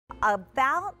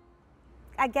about,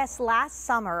 I guess, last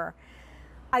summer,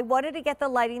 I wanted to get the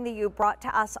lighting that you brought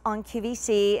to us on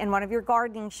QVC in one of your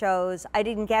gardening shows. I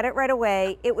didn't get it right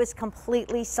away. It was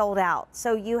completely sold out.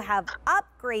 So you have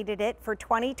upgraded it for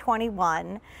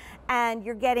 2021, and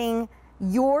you're getting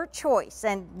your choice.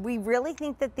 And we really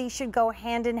think that these should go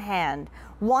hand in hand.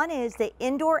 One is the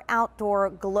indoor-outdoor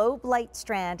globe light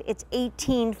strand. It's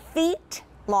 18 feet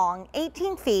long,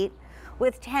 18 feet,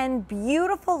 with 10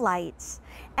 beautiful lights,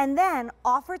 and then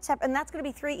offered separate, and that's going to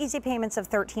be 3 easy payments of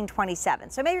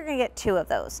 $13.27. So maybe you're going to get 2 of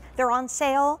those. They're on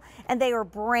sale and they are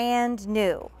brand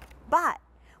new. But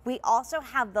we also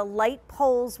have the light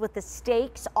poles with the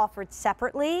stakes offered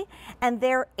separately, and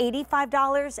they're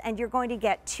 $85, and you're going to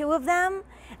get 2 of them.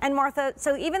 And Martha,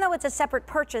 so even though it's a separate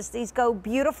purchase, these go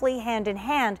beautifully hand in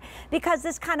hand, because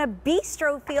this kind of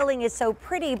bistro feeling is so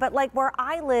pretty. But like where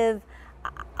I live,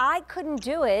 I couldn't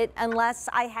do it unless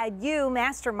I had you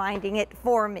masterminding it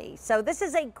for me. So this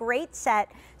is a great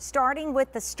set, starting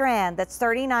with the strand. That's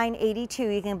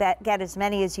 $39.82. You can get as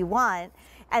many as you want.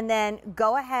 And then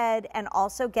go ahead and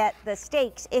also get the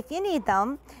stakes if you need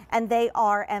them, and they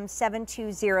are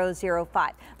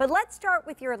M72005. But let's start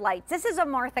with your lights. This is a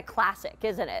Martha classic,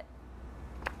 isn't it?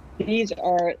 These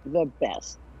are the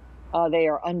best. They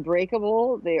are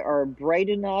unbreakable. They are bright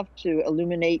enough to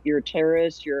illuminate your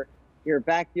terrace, your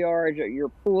backyard, your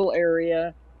pool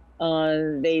area.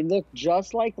 They look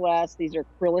just like glass. These are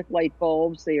acrylic light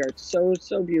bulbs. They are so,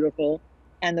 so beautiful.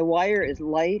 And the wire is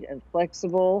light and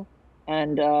flexible,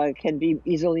 and can be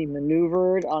easily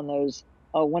maneuvered on those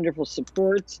wonderful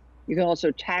supports. You can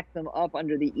also tack them up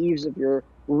under the eaves of your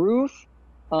roof.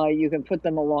 You can put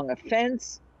them along a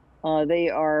fence. They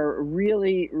are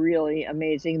really, really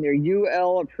amazing. They're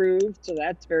UL approved, so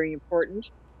that's very important.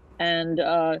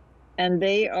 And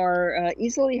they are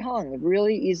easily hung,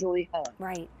 really easily hung.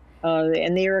 Right.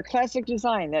 And they are a classic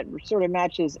design that sort of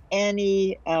matches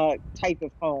any type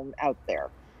of home out there.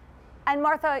 And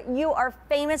Martha, you are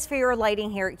famous for your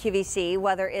lighting here at QVC,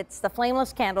 whether it's the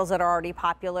flameless candles that are already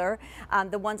popular,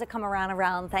 the ones that come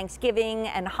around Thanksgiving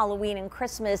and Halloween and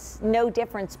Christmas, no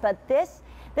difference. But this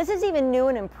is even new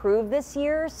and improved this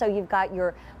year. So you've got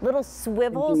your little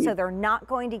swivels, so they're not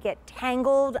going to get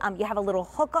tangled. You have a little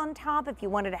hook on top if you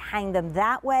wanted to hang them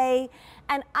that way.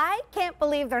 And I can't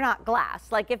believe they're not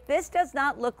glass. Like, if this does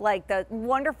not look like the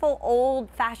wonderful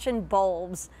old-fashioned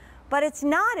bulbs, but it's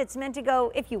not. It's meant to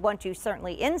go, if you want to,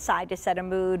 certainly inside to set a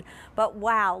mood. But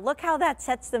wow, look how that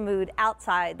sets the mood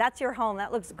outside. That's your home.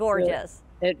 That looks gorgeous.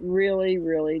 It really,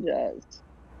 really does.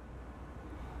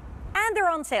 And they're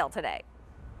on sale today.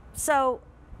 So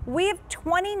we have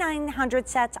 2,900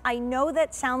 sets. I know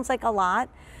that sounds like a lot,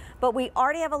 but we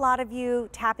already have a lot of you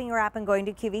tapping your app and going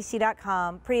to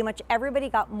QVC.com. Pretty much everybody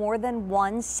got more than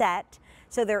 1 set.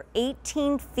 So they're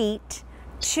 18 feet.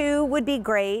 2 would be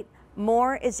great.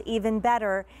 More is even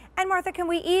better. And Martha, can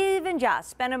we even just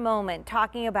spend a moment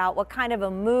talking about what kind of a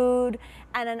mood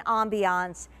and an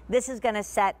ambiance this is going to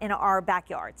set in our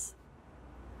backyards?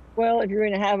 Well, if you're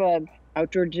going to have an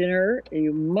outdoor dinner,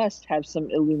 you must have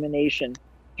some illumination.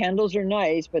 Candles are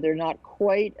nice, but they're not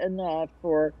quite enough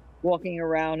for walking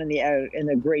around in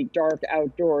the great dark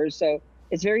outdoors. So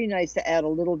it's very nice to add a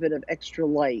little bit of extra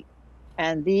light.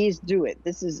 And these do it.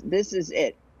 This is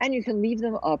it. And you can leave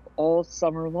them up all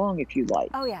summer long if you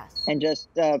like. Oh, yes. And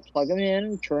just plug them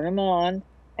in, turn them on,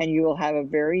 and you will have a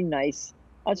very nice,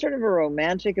 sort of a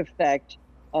romantic effect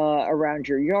around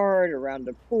your yard, around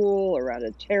a pool, around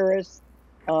a terrace,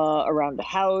 around the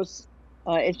house.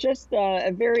 It's just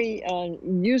a very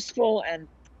useful and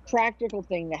practical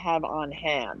thing to have on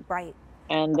hand. Right.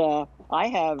 And I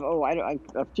have,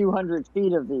 a few hundred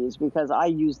feet of these because I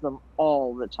use them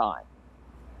all the time.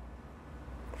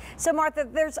 So Martha,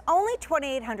 there's only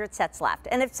 2,800 sets left.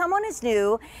 And if someone is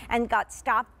new and got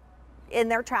stopped in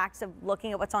their tracks of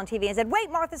looking at what's on TV and said,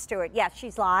 wait, Martha Stewart, yes,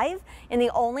 she's live in the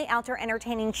only outdoor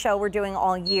entertaining show we're doing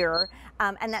all year.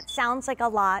 And that sounds like a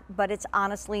lot, but it's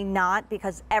honestly not,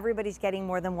 because everybody's getting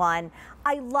more than one.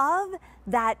 I love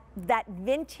that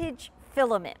vintage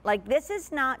filament. Like, this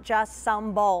is not just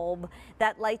some bulb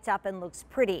that lights up and looks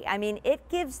pretty. I mean, it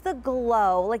gives the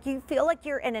glow. Like, you feel like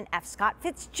you're in an F. Scott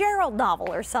Fitzgerald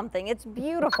novel or something. It's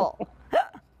beautiful.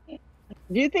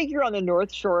 Do you think you're on the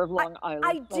North Shore of Long Island?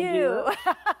 I do.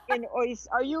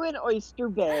 Are you in Oyster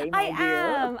Bay, my dear?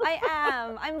 I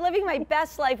am. I'm living my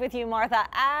best life with you, Martha,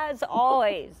 as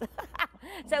always.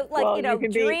 So, like, well,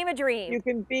 dream a dream. You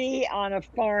can be on a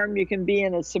farm. You can be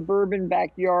in a suburban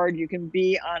backyard. You can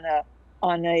be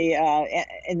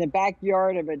in the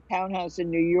backyard of a townhouse in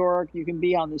New York. You can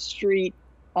be on the street.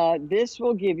 This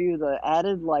will give you the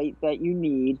added light that you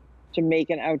need to make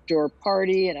an outdoor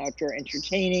party, an outdoor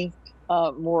entertaining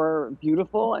more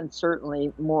beautiful and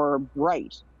certainly more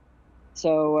bright.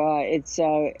 So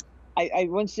I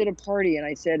once did a party and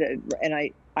I said,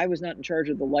 and I was not in charge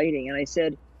of the lighting, and I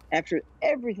said, after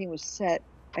everything was set,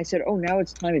 I said, oh, now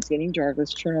it's time, it's getting dark,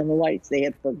 let's turn on the lights. They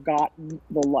had forgotten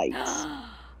the lights.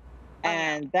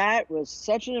 And that was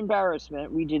such an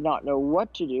embarrassment. We did not know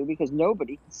what to do because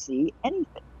nobody could see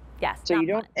anything. Yes. So you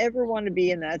don't ever want to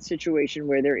be in that situation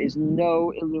where there is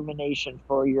no illumination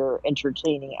for your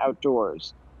entertaining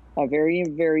outdoors. Very,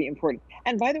 very important.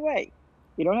 And by the way,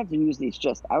 you don't have to use these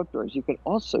just outdoors. You can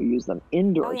also use them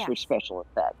indoors for special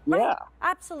effect. Right. Yeah.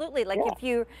 Absolutely. Like if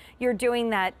you're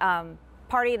doing that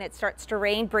party and it starts to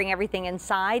rain, bring everything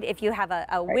inside. If you have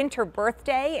a winter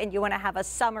birthday and you want to have a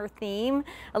summer theme,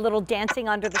 a little dancing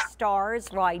under the stars,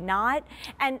 why not?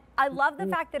 And I love the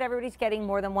fact that everybody's getting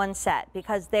more than one set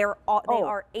because they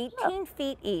are 18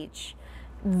 feet each.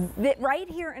 Right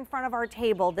here in front of our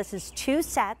table, this is 2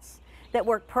 sets that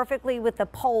work perfectly with the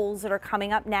poles that are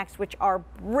coming up next, which are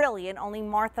brilliant. Only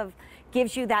Martha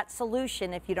gives you that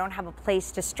solution if you don't have a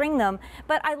place to string them.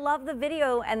 But I love the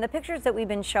video and the pictures that we've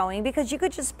been showing because you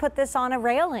could just put this on a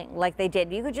railing like they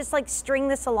did. You could just like string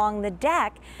this along the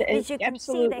deck. As you can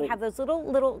see, they have those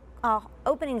little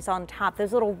openings on top,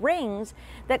 those little rings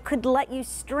that could let you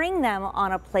string them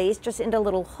on a place just into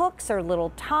little hooks or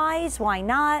little ties. Why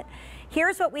not?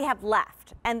 Here's what we have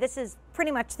left, and this is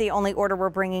pretty much the only order we're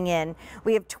bringing in.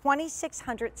 We have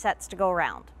 2,600 sets to go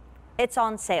around. It's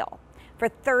on sale for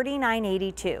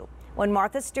 $39.82. When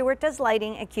Martha Stewart does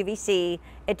lighting at QVC,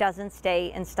 it doesn't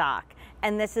stay in stock.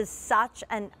 And this is such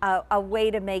a way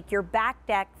to make your back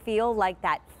deck feel like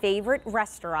that favorite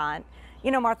restaurant.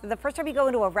 You know, Martha, the first time you go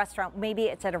into a restaurant, maybe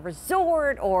it's at a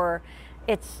resort or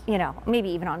it's, you know, maybe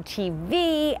even on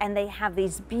TV, and they have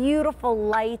these beautiful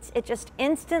lights. It just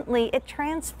instantly, it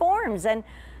transforms. And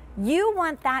you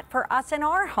want that for us in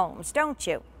our homes, don't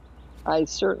you? I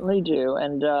certainly do.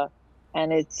 And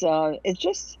it's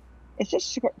just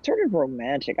sort of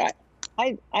romantic.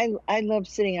 I love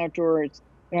sitting outdoors.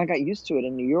 You know, I got used to it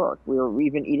in New York.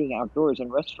 We've been eating outdoors in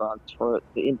restaurants for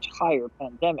the entire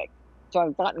pandemic. So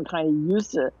I've gotten kind of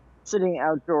used to sitting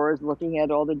outdoors, looking at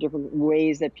all the different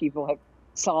ways that people have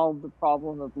solved the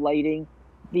problem of lighting.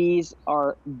 These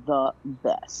are the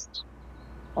best.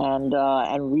 And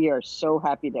we are so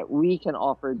happy that we can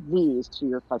offer these to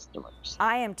your customers.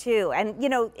 I am too. And you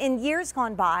know, in years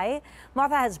gone by,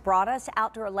 Martha has brought us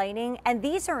outdoor lighting, and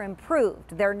these are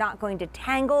improved. They're not going to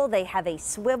tangle. They have a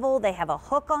swivel. They have a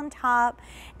hook on top.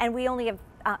 And we only have,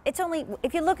 it's only,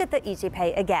 if you look at the Easy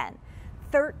Pay again,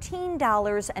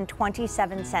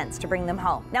 $13.27 to bring them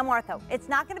home. Now, Martha, it's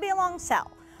not going to be a long sell,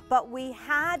 but we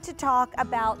had to talk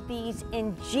about these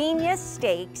ingenious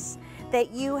stakes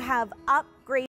that you have upgraded.